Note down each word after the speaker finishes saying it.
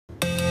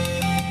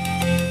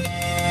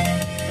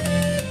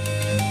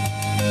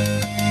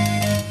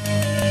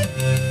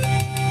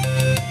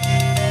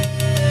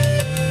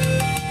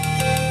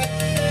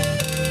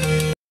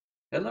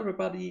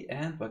everybody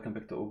and welcome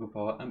back to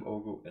Oghupower. I'm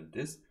Oghu and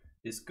this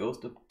is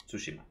Ghost of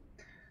Tsushima.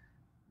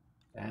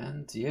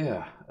 And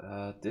yeah,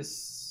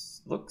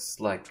 this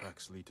looks like...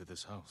 Tracks lead to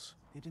this house.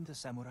 Didn't the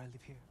samurai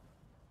live here?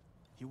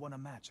 He won a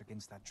match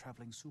against that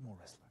traveling sumo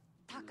wrestler.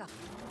 Taka!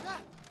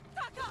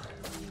 Taka!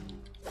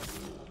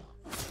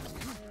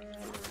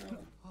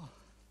 Oh,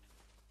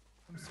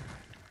 I'm sorry.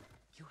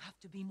 You have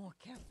to be more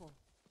careful.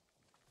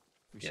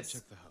 We should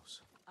check the house.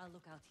 I'll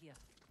look out here.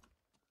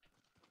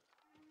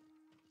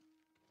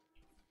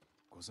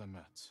 Gozan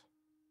mats.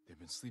 They've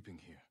been sleeping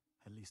here.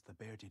 At least the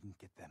bear didn't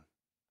get them.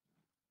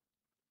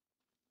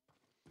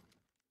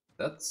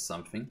 That's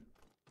something.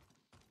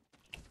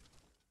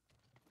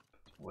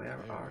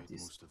 Where are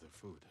these? Most of their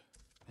food.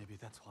 Maybe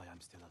that's why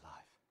I'm still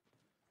alive.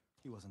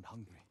 He wasn't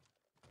hungry.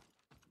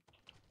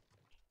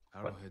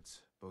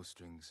 Arrowheads,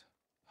 bowstrings,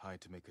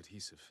 hide to make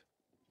adhesive.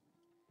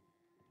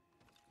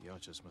 The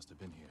archers must have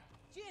been here.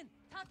 Jin!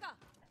 Taka!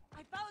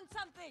 I found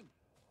something!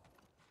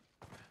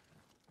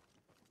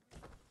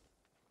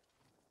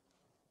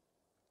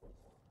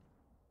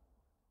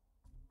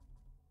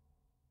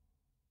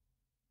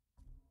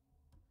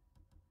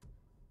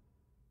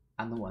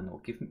 I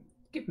know.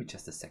 Give me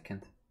just a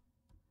second.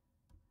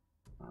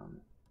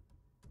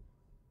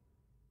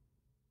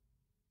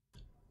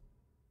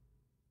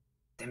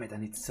 Damn it! I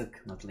need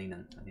silk, not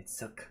linen. I need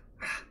silk.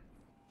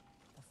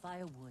 The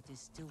firewood is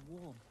still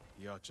warm.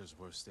 The archers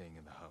were staying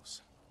in the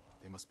house.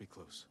 They must be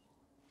close.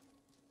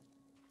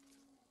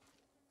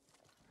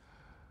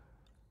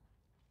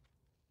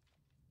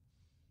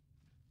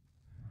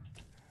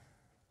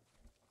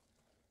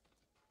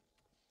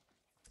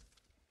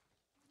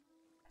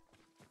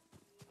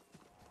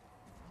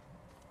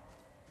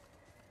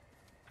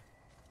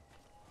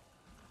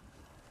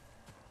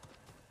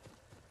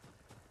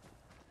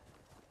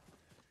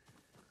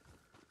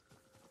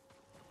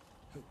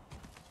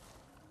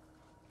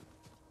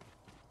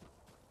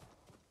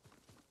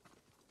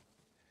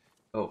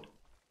 Oh.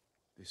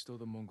 They stole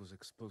the Mongols'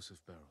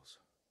 explosive barrels.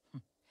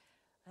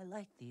 I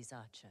like these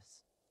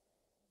archers.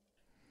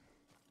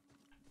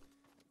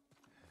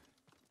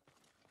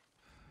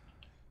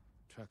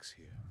 Tracks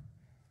here.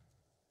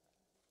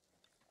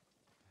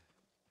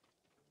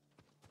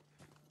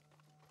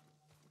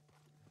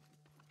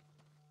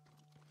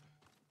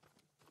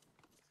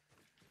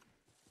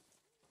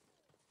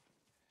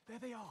 There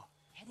they are!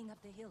 Heading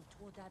up the hill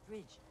toward that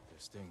ridge. They're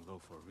staying low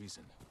for a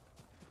reason.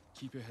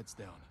 Keep your heads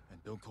down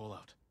and don't call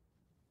out.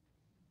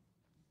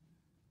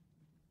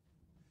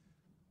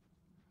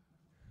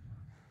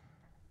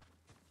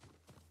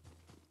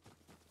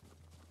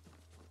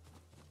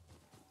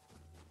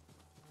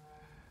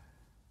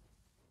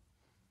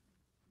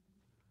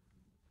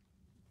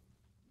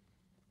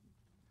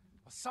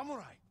 A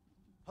samurai!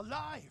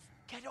 Alive!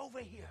 Get over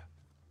here!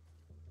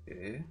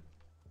 Okay.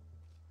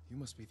 You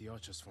must be the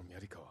archers from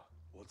Yarikawa.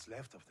 What's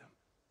left of them?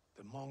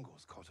 The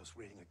Mongols caught us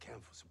raiding a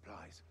camp for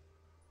supplies.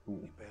 Ooh.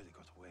 We barely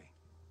got away.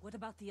 What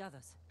about the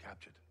others?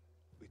 Captured.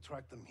 We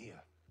tracked them here.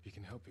 We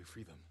can help you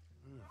free them.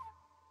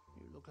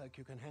 You look like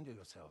you can handle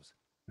yourselves.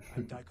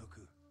 I'm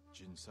Daikoku.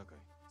 Jin Sakai.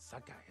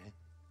 Sakai, eh?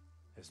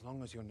 As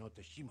long as you're not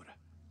the Shimura.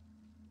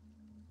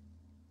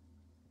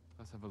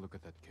 Let's have a look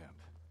at that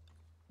camp.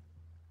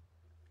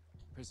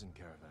 Prison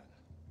caravan.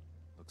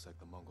 Looks like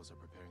the Mongols are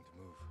preparing to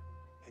move.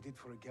 Headed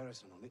for a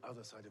garrison on the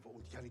other side of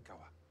Old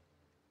Yarikawa.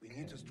 We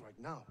need to strike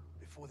now,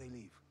 before they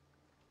leave.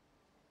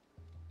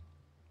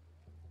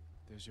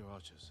 There's your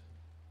archers.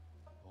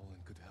 All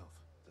in good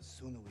health. The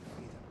sooner we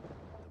free them,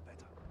 the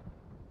better.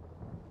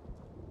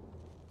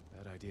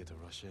 Bad idea to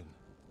rush in.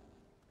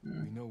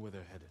 We know where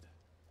they're headed.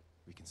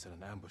 We can set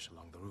an ambush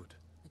along the route.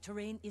 The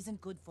terrain isn't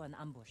good for an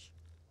ambush.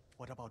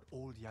 What about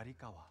old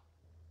Yarikawa?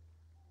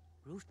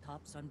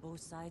 Rooftops on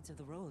both sides of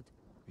the road.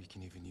 We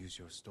can even use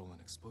your stolen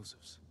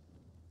explosives.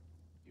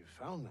 You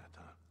found that,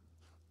 huh?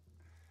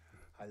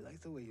 I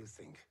like the way you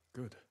think.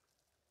 Good.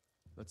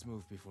 Let's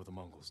move before the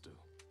Mongols do.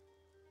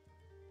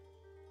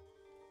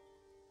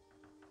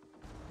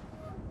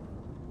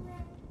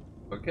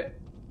 Okay.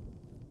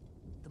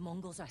 The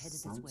Mongols are headed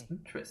Sounds this way.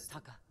 interesting.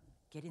 Taka,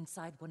 get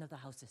inside one of the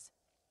houses.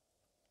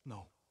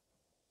 No.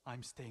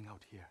 I'm staying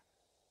out here.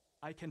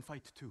 I can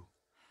fight too.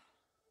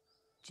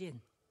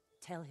 Jin,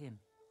 tell him.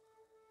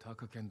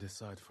 Taka can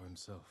decide for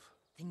himself.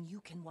 Then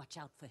you can watch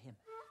out for him.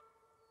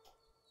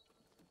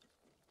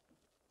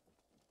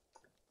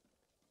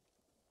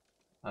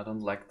 I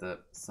don't like the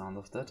sound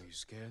of that. Are you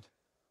scared?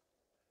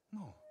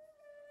 No.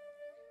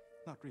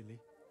 Not really.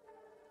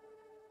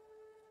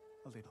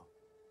 A little.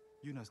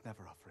 Yuna's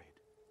never afraid.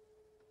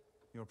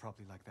 You're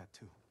probably like that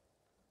too.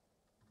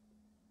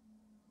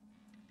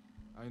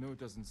 I know it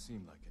doesn't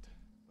seem like it,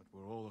 but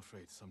we're all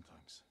afraid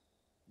sometimes.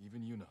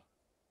 Even Yuna.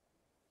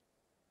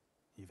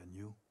 Even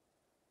you?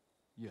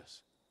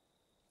 Yes.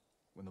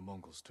 When the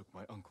Mongols took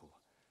my uncle,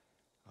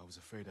 I was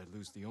afraid I'd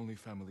lose the only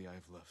family I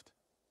have left.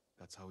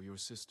 That's how your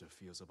sister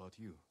feels about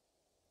you.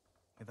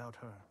 Without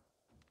her,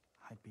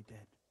 I'd be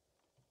dead.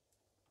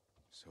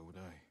 So would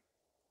I.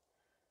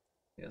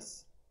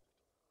 Yes.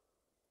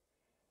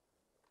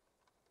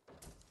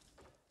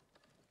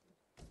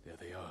 There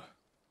they are.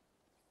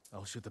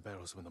 I'll shoot the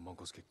barrels when the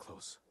Mongols get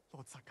close.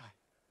 Lord Sakai,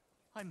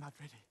 I'm not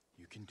ready.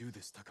 You can do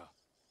this, Taka.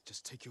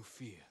 Just take your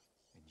fear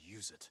and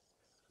use it.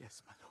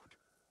 Yes, my lord.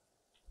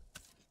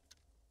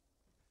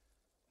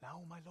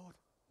 Now, my lord?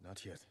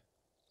 Not yet.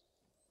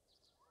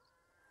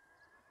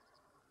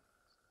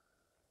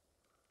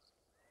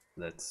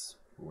 Let's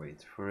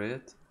wait for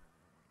it.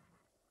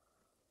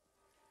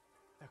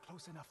 They're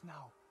close enough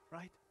now,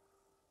 right?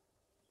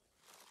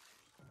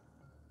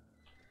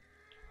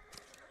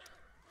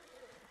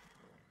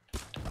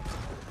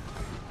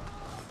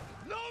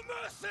 No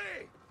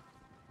mercy!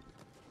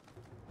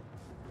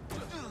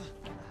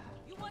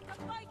 You want to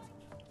fight?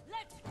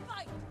 Let's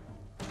fight!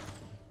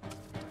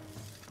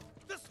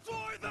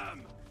 Destroy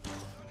them!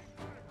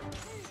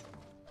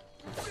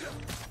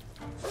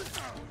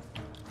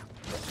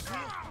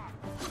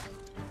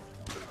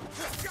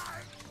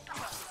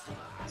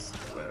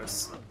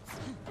 Where's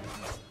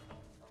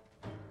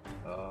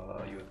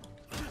you?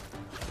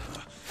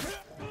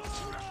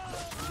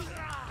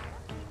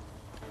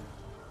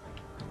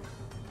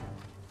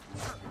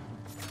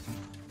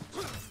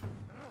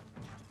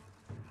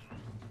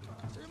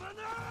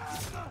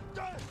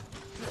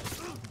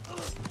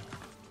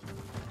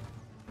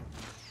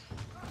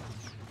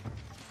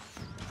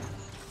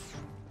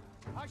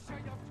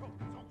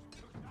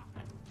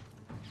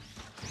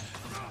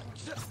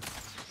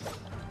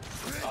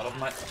 Out of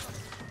my...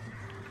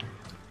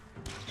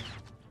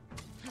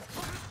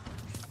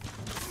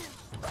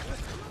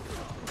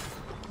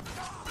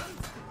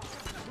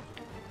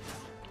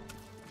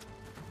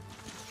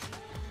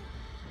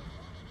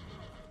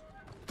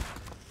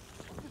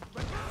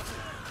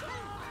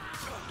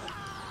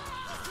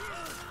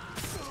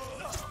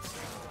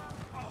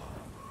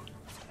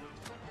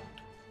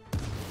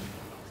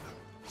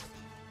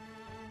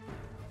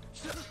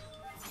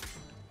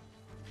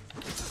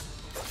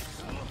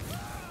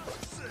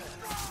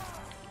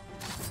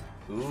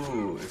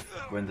 Ooh,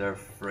 when they're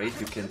afraid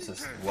you can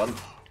just one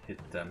hit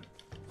them.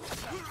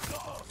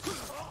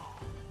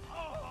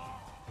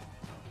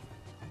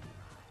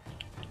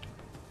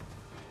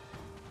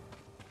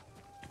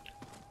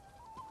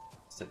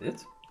 Is that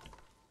it?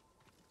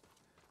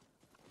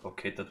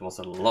 Okay, that was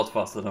a lot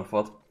faster than I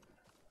thought.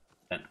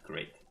 And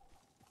great.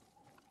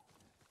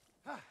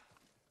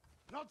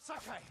 Not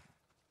Sakai!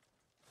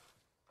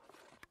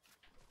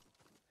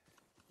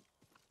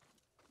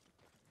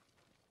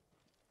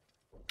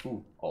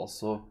 Ooh,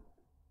 also,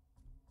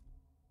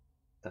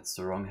 that's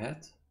the wrong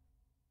head.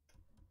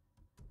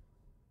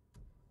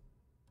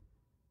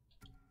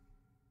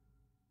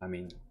 I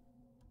mean,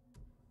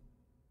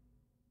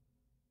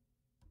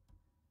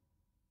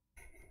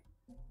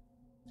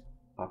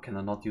 how can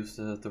I not use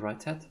the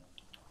right head?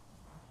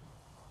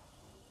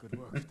 Good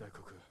work,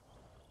 Daikoku.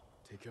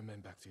 Take your men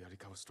back to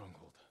Yarikawa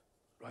stronghold.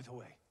 Right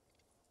away.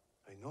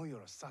 I know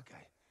you're a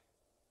Sakai,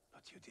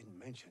 but you didn't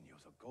mention you're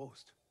a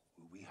ghost.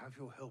 Will we have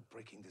your help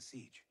breaking the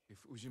siege? If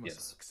Ujima-san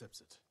Yes.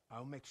 accepts it.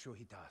 I'll make sure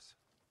he does.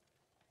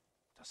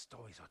 The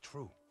stories are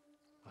true.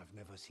 I've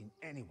never seen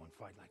anyone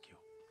fight like you.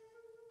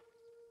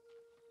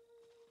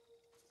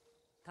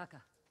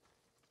 Taka,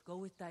 go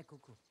with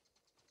Daikoku.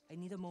 I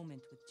need a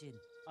moment with Jin.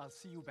 I'll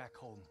see you back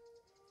home.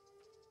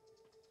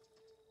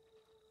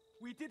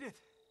 We did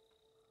it!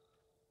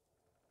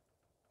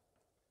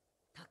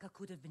 Taka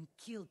could have been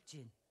killed,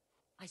 Jin.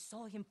 I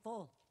saw him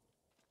fall.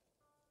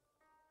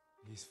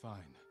 He's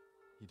fine.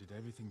 He did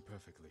everything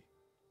perfectly.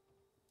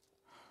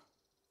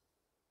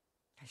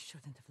 I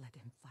shouldn't have let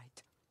him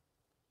fight.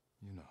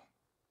 You know.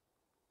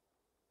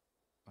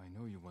 I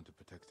know you want to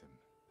protect him,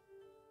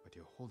 but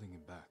you're holding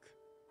him back.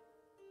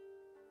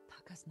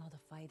 Taka's not a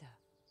fighter.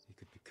 He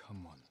could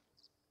become one.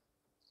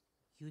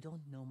 You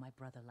don't know my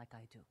brother like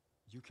I do.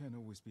 You can't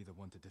always be the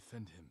one to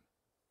defend him.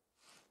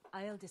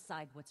 I'll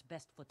decide what's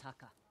best for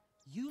Taka.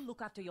 You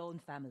look after your own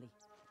family.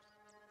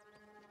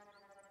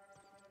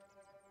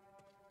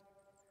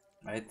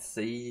 I'd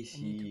say I need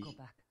he to go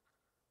back.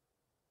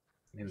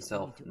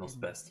 himself We need to knows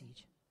end the best.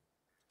 siege.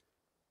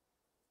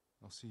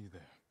 I'll see you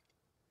there.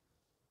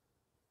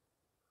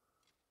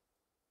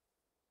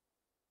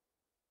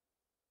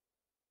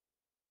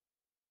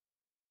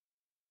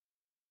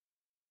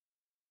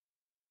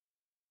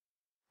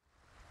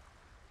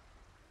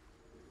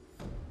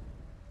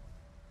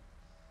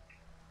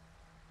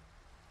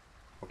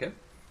 Okay.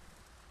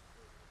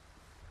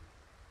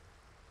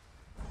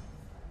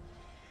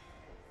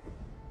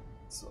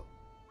 So,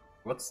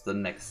 what's the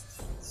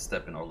next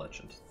step in our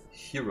legend?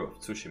 Hero of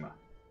Tsushima.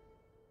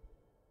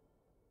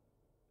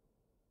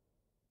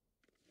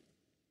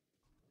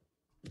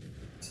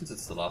 Since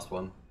it's the last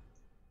one.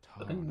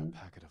 Tar on a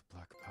packet of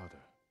black powder.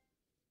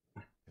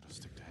 It'll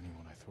stick to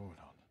anyone I throw it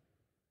on.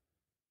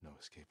 No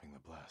escaping the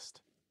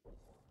blast.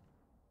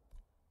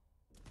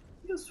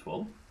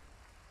 Useful.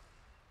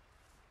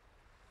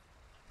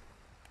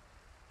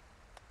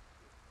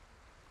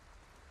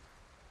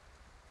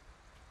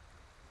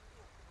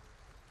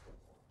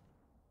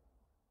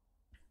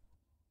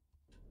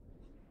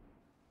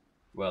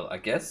 Well, I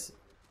guess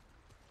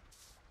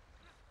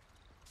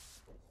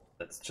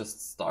let's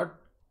just start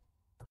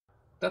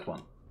that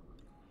one.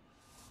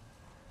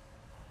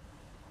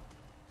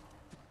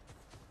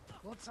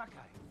 Lord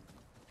Sakai.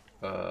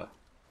 How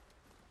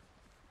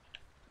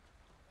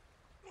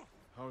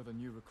are the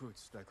new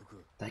recruits, Daikoku?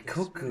 The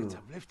Daikoku. spirits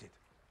have lifted.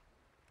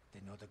 They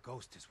know the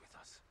ghost is with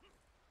us.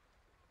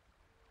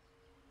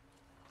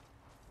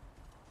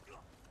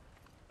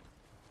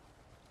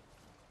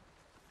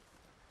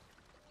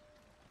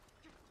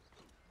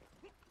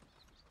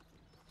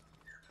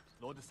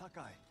 Lord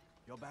Sakai,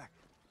 you're back.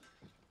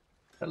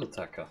 Hello,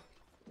 Taka.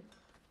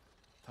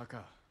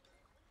 Taka.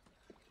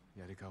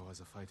 Yarikawa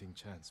has a fighting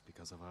chance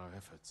because of our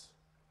efforts.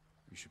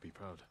 You should be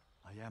proud.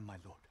 I am, my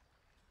lord.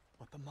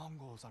 But the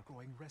Mongols are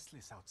growing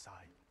restless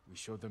outside. We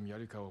showed them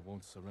Yarikawa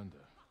won't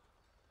surrender.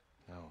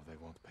 Now they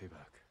want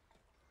payback.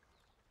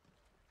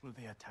 Will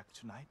they attack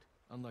tonight?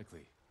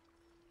 Unlikely.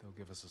 They'll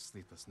give us a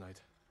sleepless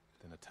night,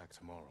 then attack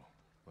tomorrow,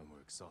 when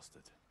we're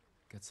exhausted.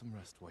 Get some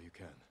rest while you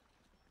can.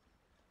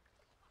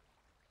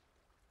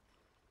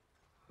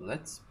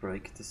 Let's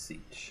break the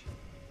siege.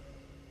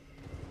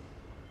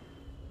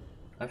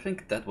 I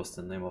think that was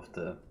the name of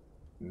the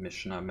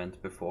mission I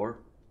meant before.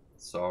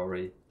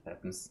 Sorry,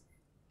 happens.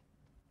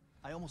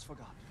 I almost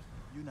forgot.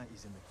 Yuna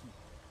is in the keep.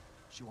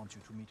 She wants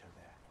you to meet her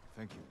there.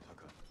 Thank you,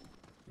 Taka.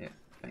 Yeah,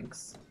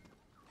 thanks.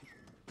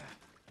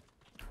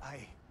 I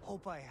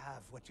hope I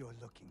have what you're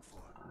looking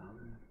for.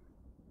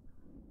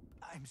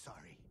 I'm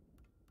sorry.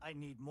 I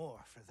need more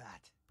for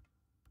that.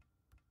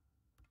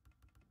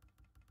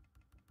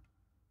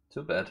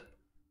 Too bad.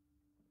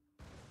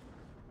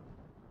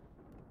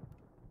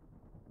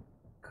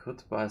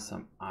 Could buy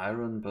some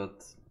iron,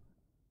 but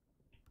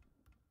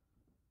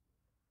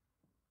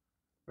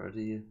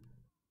 30.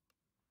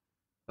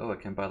 Oh, I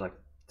can buy like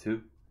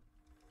 2.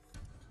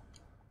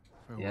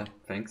 Farewell. Yeah,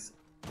 thanks.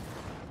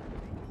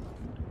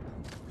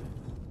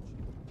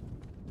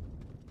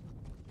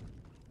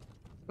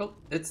 Well,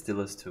 it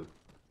still is 2.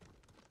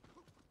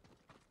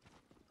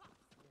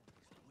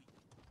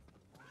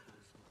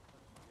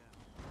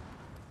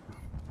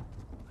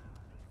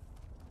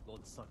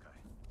 Lord Sakai.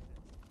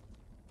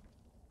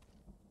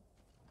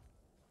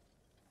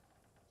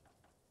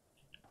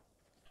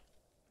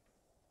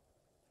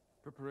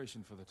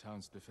 Preparation for the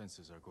town's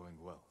defenses are going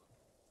well.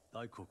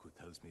 Daikoku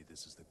tells me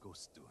this is the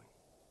ghost's doing.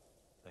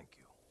 Thank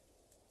you.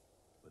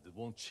 But it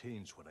won't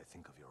change what I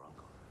think of your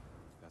uncle.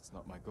 That's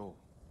not my goal.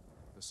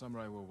 The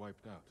samurai were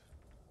wiped out.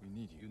 We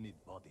need you. You need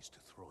bodies to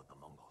throw at the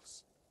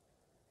Mongols.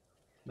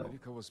 No.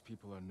 Yarikawa's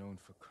people are known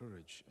for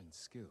courage and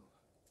skill.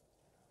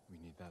 We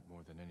need that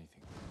more than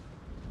anything.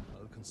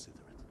 I'll consider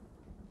it.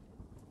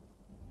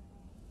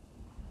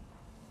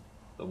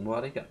 Domo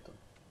arigato.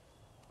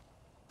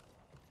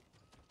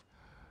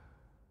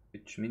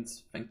 Which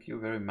means thank you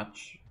very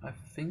much, I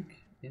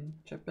think, in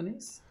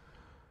Japanese.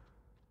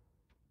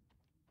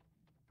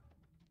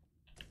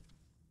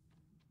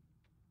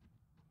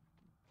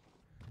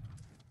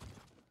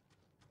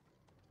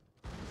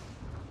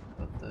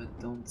 But I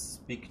don't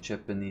speak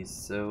Japanese,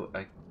 so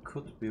I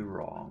could be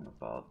wrong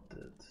about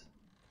it.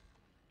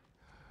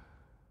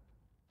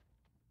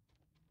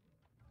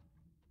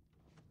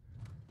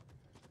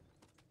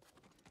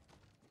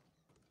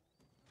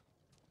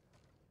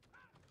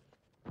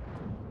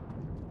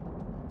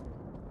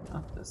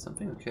 Ah, there's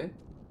something, okay.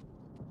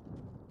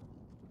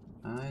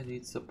 I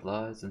need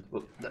supplies and...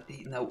 Oh,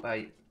 no,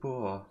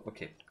 oh,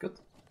 okay, good.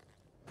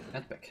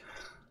 And back.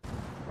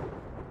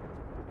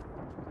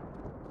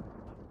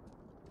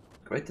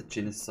 Great that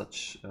Jin is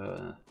such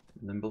a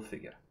nimble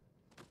figure.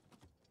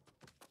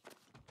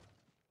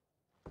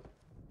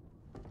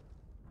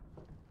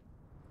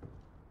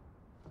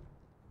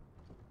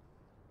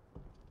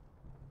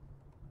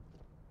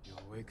 You're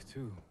awake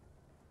too.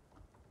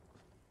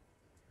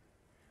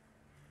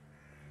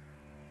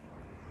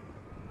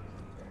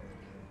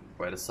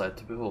 Quite a sight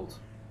to behold.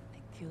 I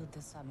killed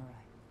the samurai.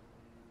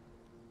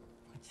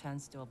 What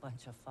chance do a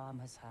bunch of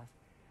farmers have?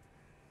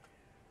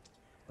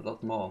 A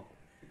lot more,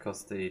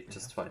 because they You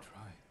just have fight. to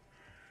try.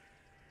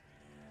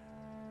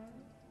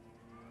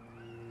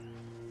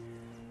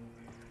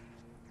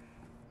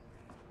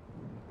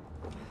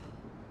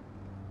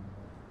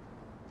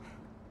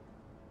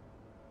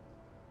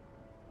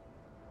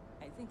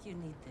 I think you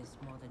need this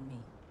more than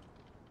me.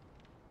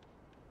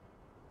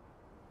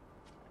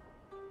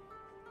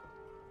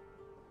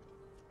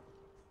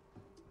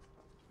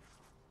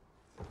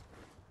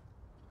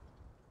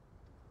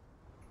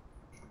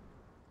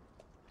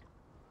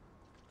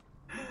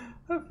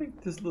 I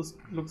think this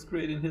looks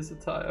great in his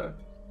attire.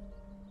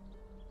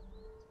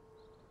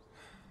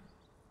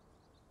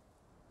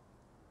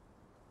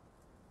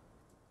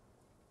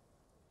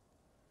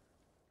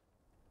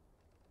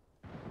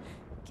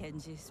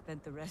 Kenji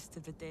spent the rest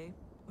of the day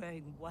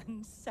wearing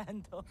one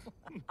sandal.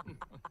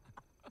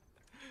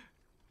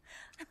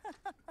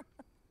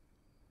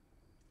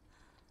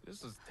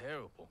 This is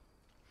terrible.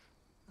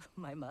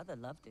 My mother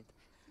loved it.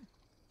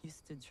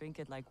 Used to drink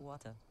it like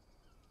water.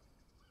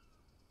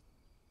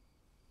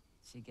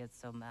 She gets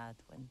so mad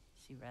when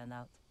she ran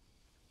out.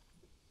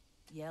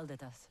 Yelled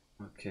at us.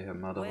 Okay, her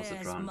mother was a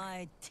Where's drunk.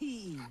 my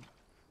tea?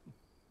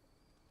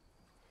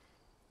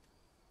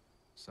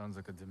 Sounds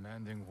like a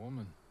demanding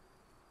woman.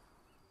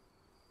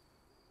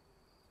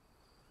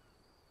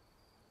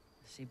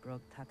 She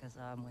broke Taka's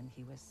arm when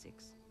he was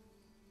 6.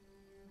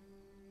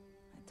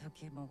 I took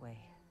him away.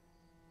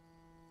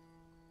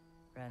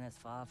 Ran as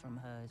far from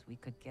her as we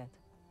could get.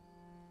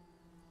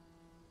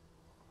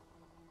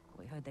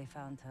 We heard they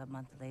found her a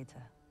month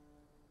later.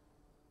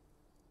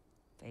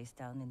 Face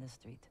down in the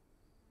street.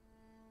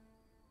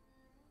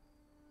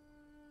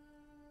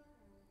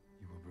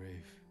 You were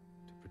brave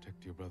to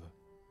protect your brother.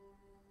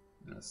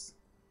 Yes.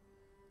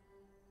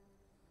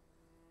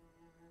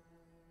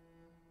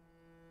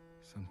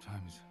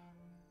 Sometimes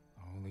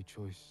our only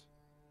choice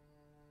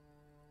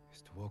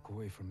is to walk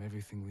away from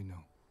everything we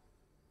know.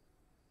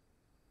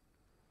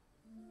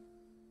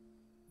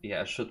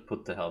 Yeah, I should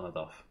put the helmet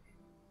off.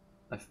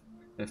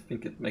 I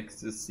think it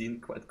makes the scene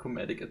quite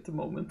comedic at the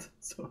moment.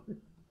 Sorry.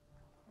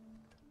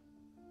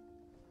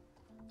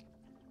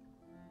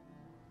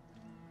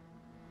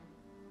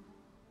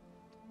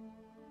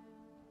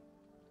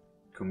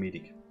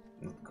 Comedic,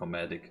 not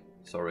comedic.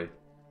 Sorry.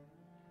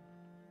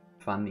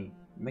 Funny.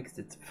 Makes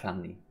it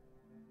funny.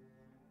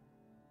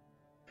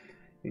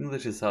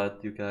 English is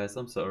hard, you guys.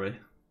 I'm sorry.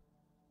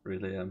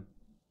 Really am.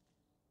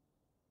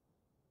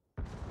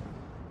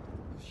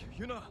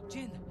 Yuna!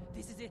 Jin,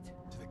 this is it.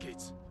 To the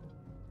gates.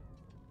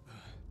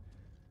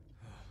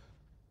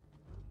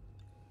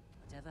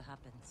 Whatever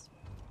happens,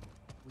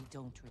 we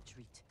don't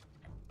retreat.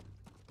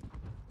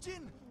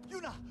 Jin!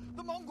 Yuna!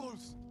 The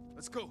Mongols!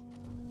 Let's go.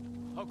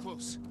 How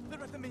close?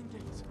 They're at the main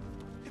gate.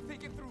 If they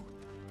get through,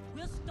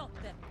 We'll stop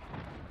them.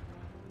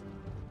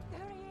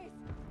 There he is!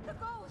 The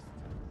ghost!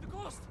 The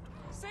ghost!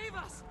 Save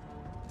us!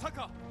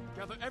 Taka,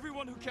 gather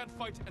everyone who can't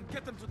fight and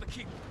get them to the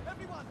keep.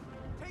 everyone,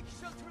 take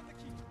shelter in the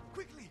keep,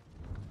 quickly!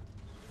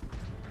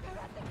 They're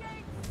at the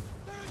gate!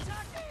 They're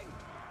attacking!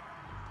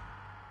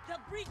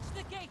 They'll breach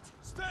the gate!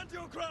 Stand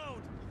your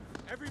ground!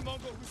 Every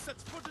Mongol who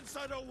sets foot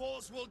inside our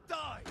walls will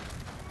die!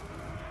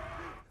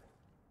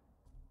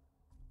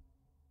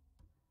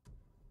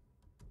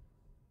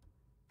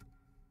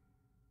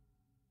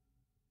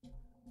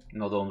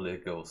 Not only a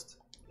ghost,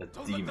 a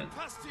Don't demon. let them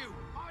past you!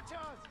 Archers!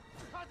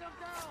 Cut them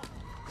down!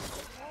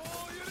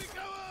 Oh,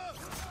 Yarikawa!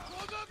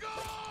 Mongol!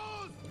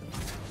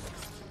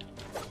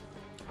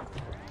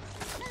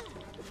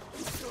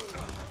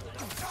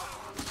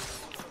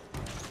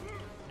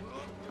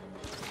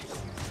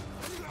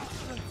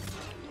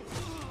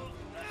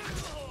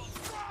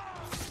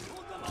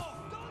 Hold them off!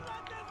 Don't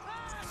let them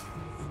pass!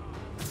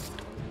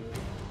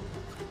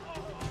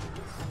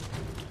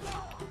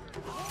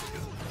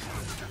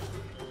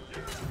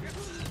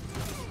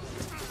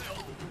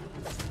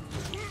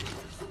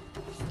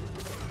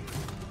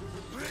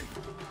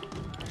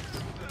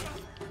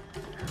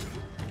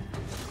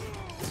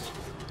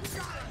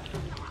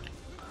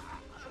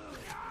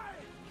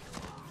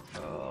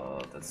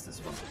 Oh, that's this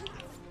one.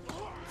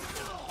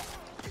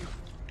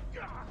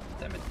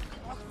 Damn it.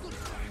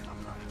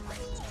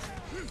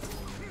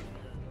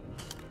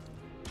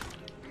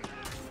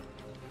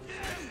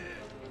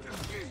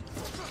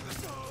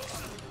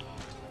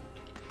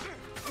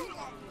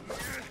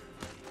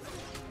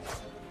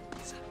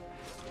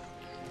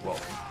 Whoa.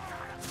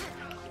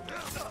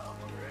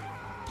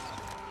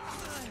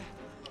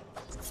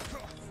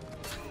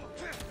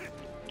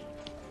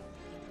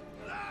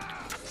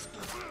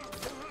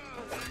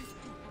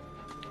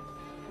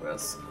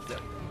 Where's the...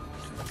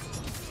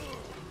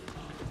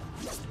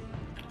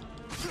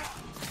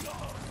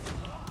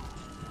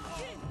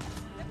 Jin!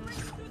 They're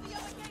breaking through the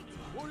other gate!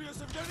 Warriors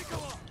of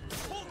Yarikawa!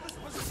 Hold this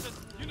position!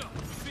 Yuna,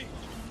 me!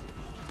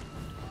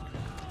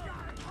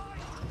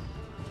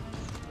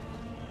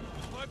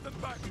 Drive them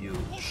back! You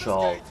Hold this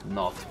shall gate.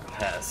 not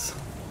pass.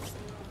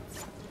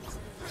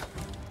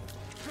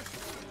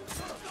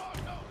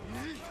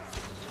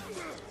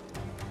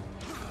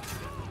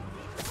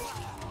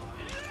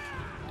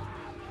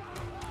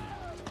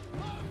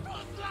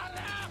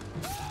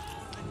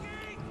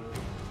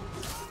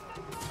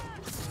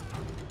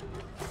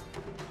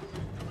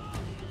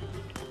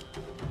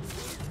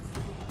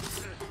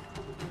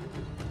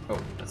 Oh,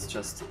 that's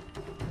just...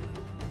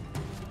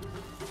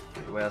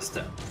 Okay, where's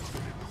them?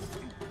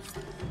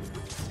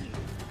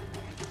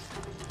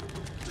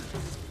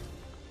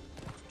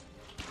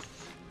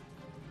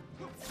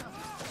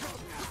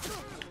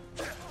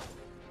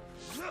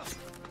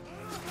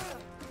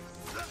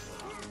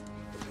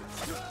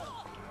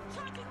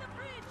 Charging the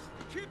bridge!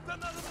 Keep them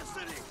out of the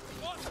city!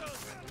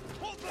 Archers!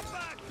 Hold them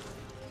back!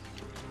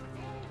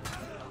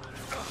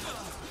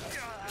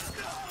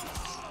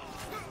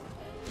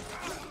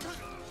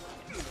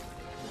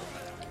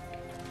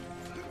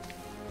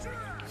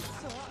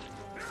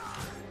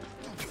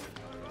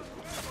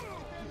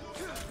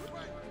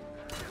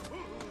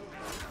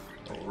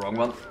 Oh, wrong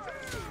one.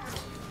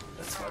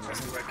 That's why it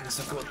wasn't working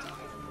so good.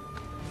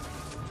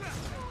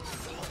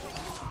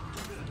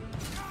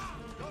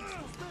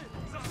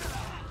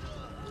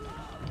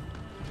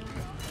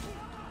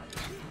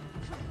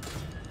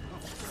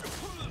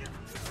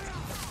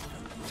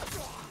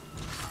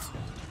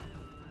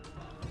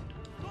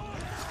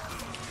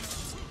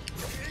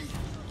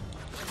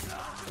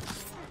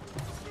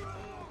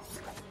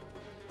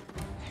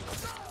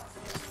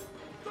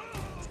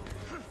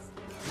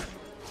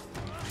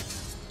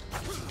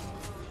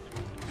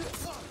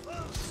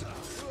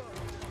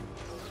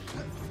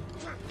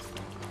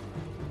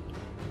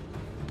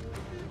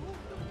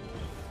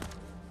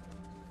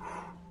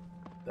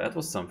 That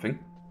was something.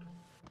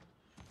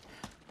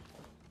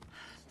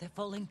 They're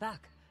falling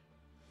back.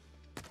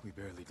 We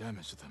barely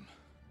damaged them.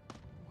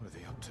 What are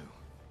they up to?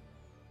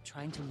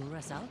 Trying to lure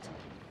us out?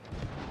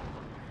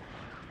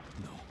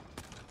 No.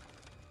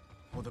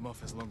 Hold them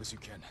off as long as you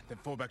can, then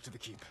fall back to the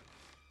keep.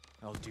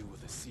 I'll deal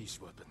with the siege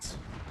weapons.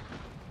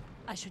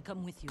 I should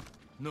come with you.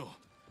 No,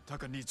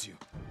 Taka needs you.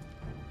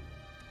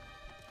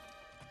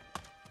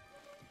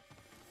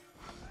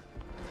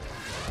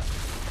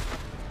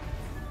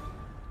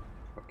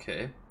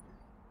 Okay.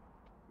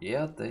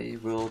 Yeah, they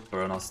will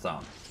burn us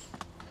down.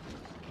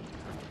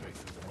 Have to break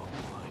through the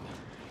Mongol line.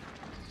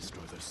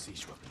 Destroy those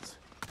siege weapons.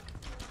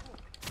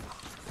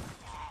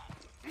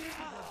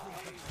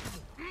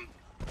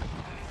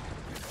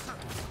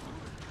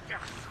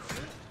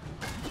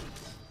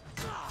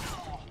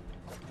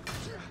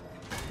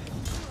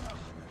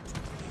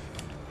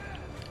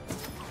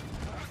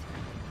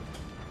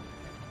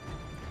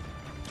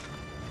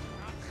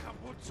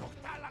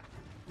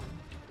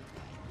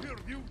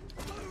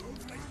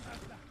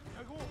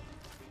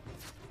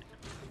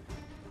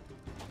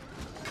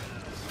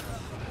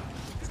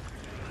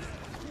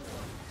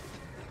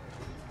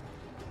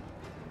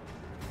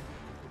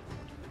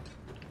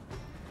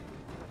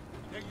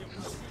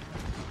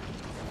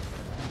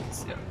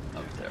 Yeah,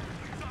 up there.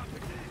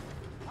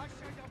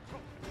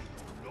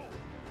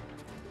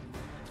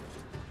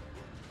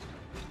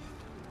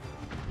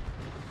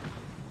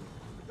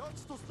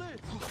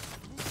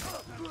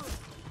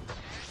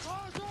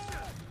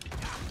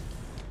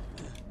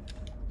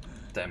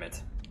 Damn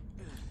it.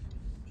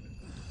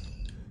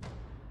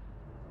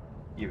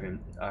 Hear him.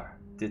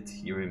 Did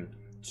hear him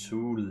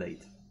too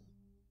late.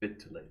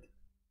 Bit too late.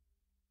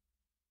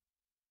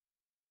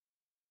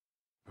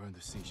 Burn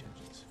the siege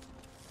engines.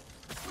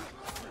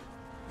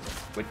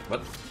 Wait,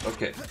 what?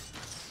 Okay.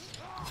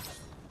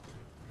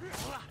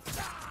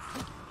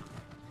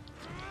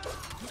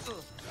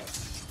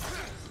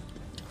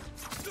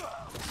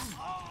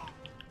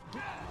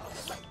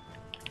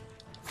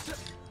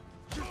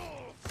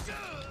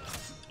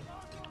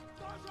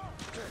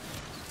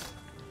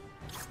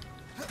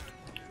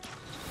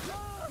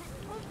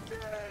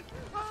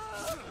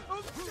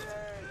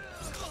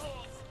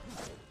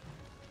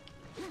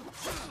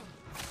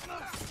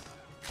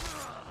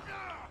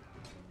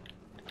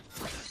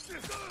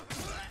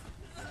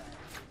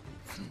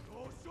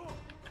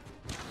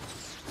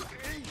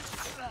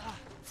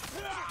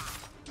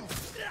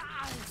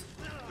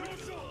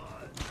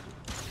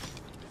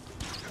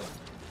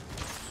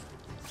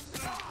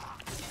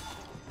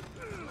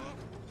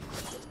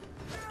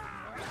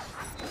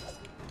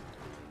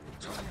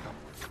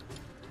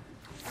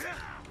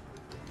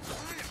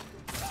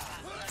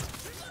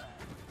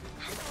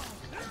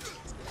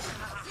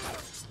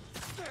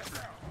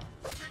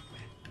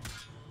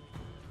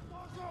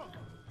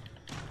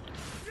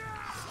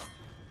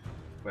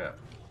 Where?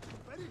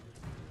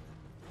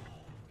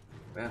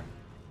 Where?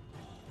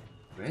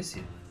 Where is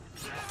he?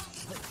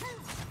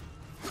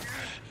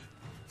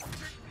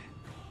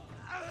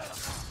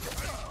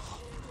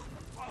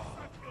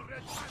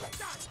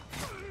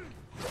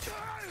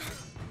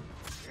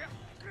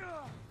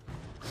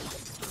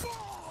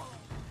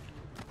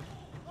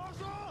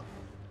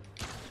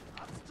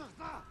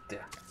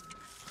 There.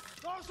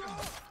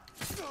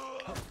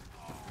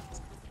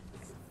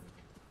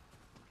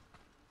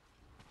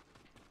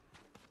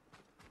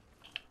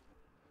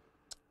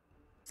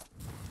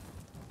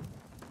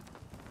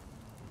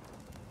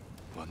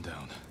 One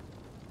down.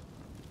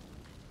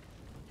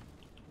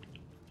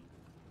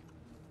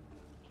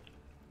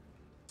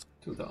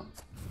 Two down.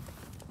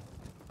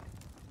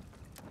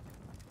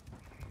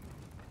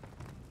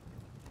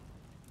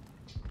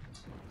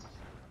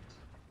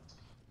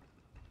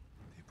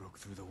 They broke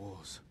through the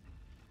walls.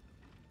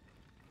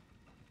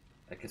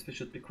 I guess we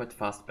should be quite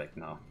fast back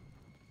now.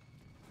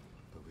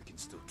 But we can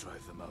still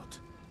drive them out.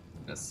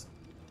 Yes.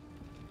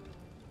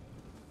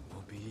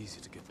 Won't be easy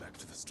to get back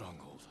to the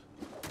stronghold.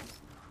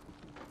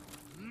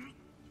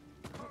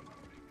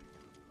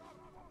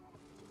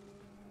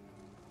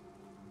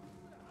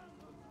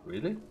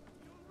 Really?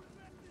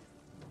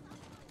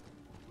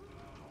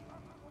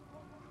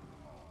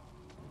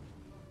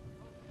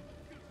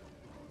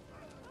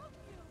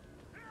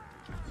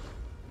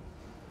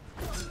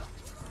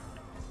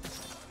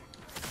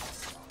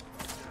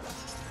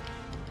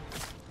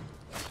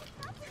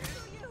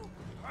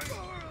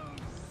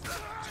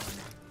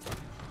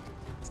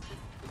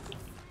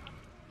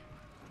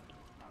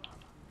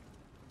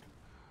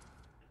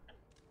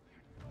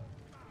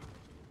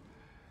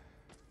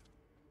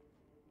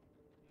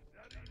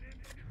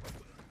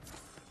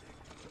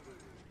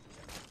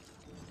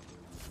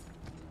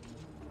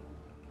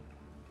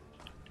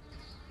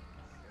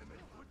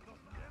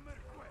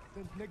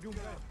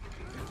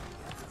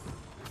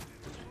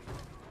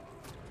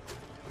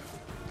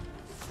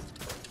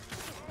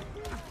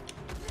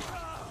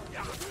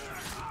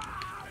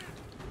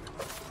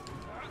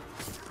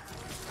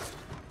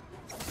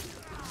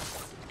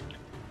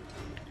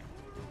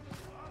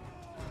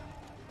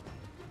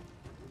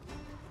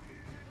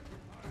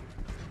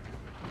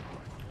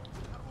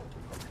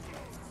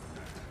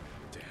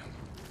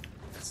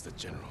 It's the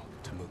general,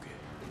 Temuge.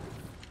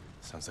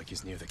 Sounds like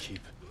he's near the keep.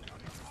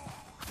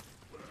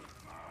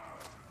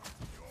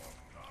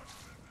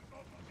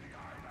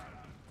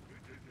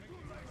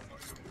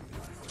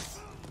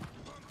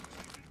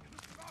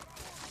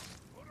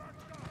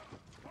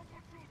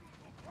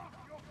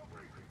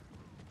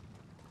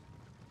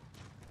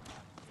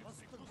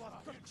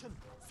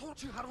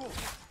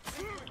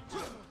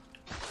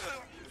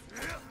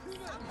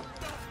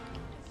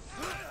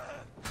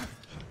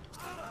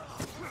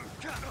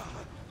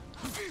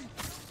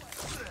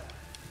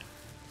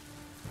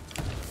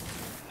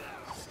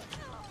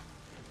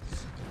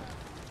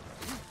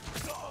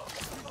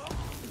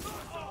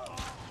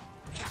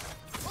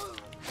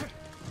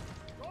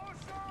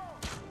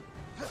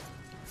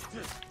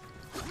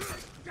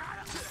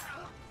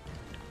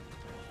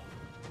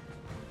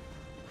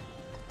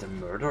 To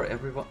murder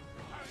everyone?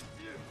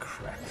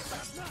 Crap.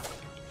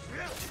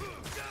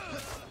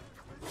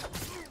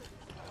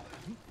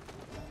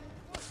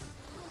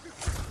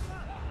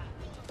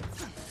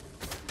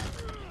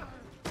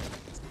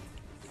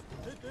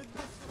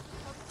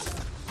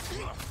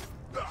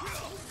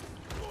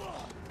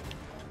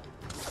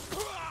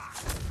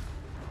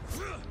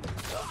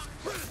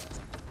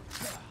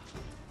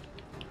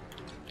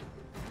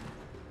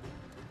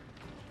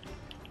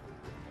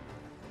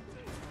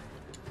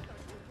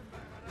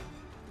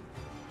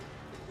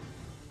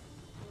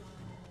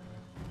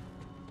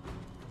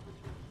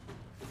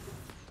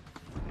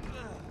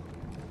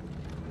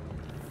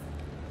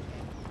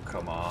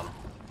 Come on.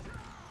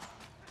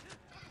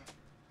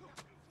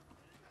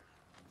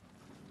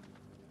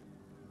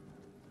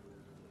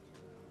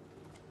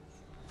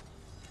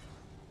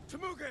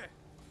 Temuge!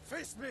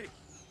 Face me!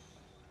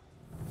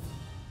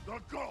 The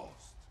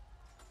ghost!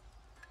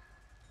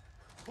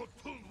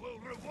 Khotun will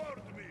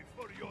reward me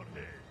for your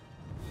head.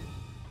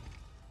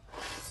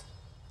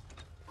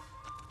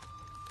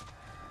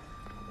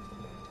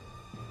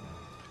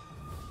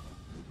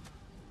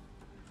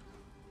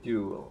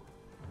 Duel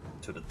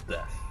to the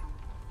death.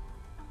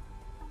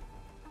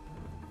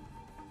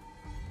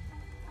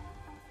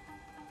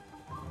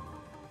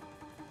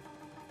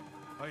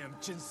 I am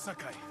Jin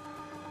Sakai,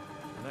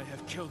 and I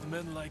have killed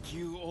men like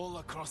you all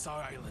across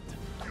our island.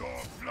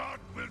 Your blood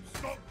will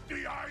stop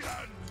the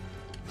island!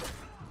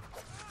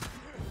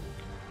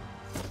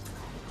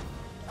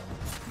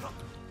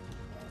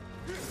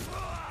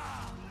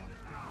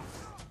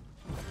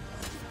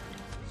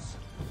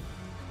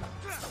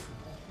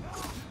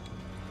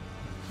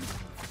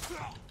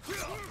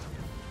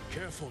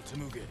 Careful,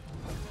 Temuge.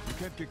 You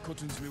can't get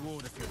Khotun's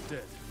reward if you're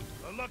dead.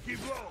 A lucky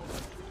blow!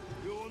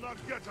 You will not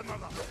get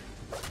another!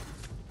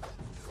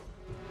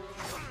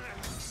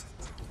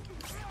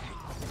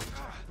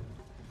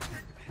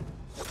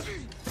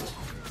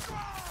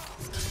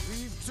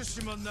 Leave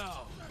Tsushima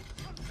now,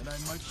 and I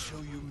might show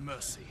you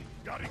mercy.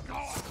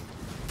 Yarikawa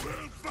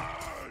will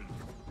burn!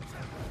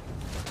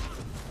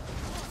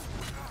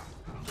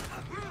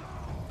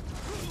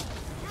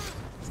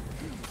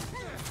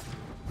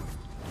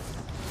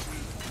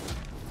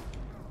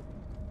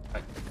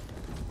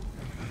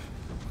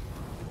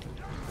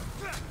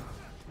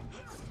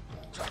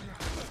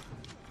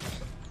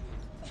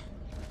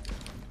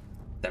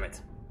 Damn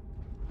it.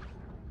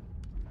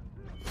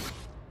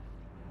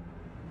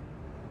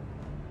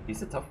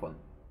 He's a tough one.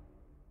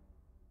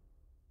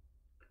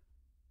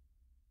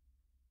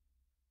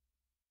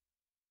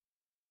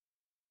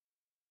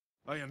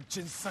 I am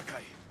Jin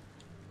Sakai,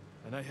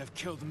 and I have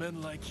killed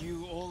men like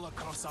you all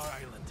across our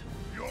island.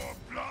 Your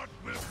blood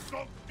will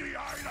stop the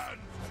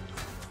island!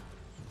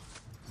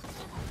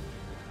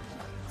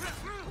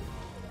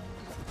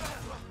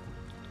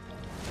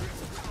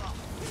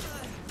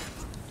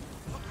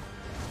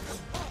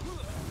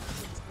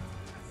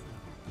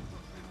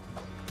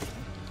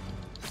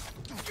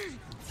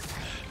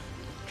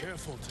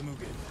 Careful,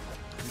 Temuge.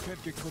 You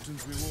can't get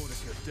Khotun's reward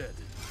if you're dead.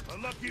 A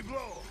lucky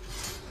blow!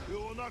 You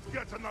will not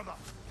get another!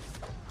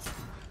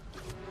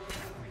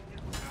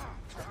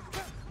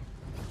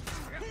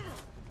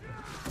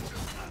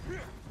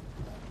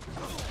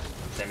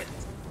 Damn it.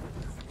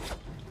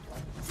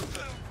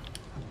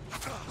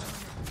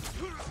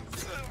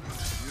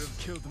 You have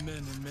killed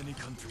men in many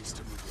countries,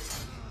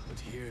 Temuge. But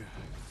here,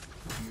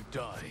 you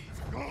die.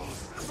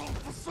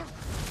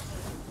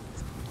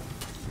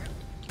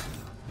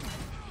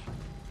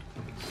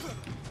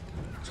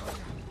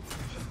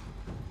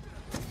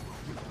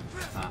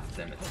 Ah,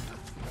 damn it.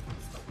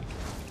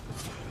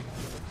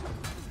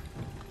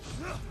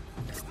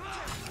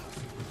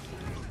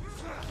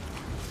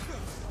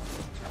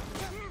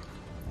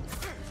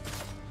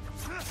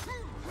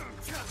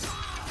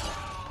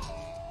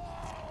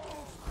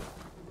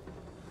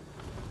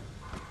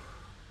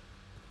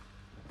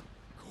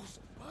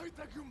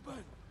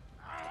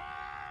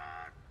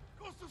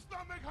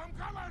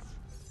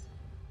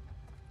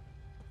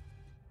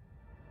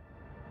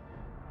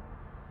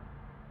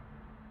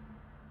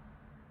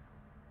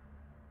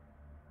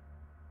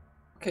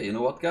 Okay, you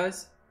know what,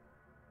 guys?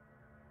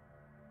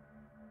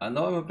 I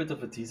know I'm a bit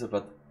of a teaser,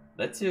 but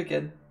let's see you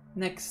again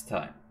next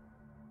time.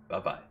 Bye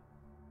bye.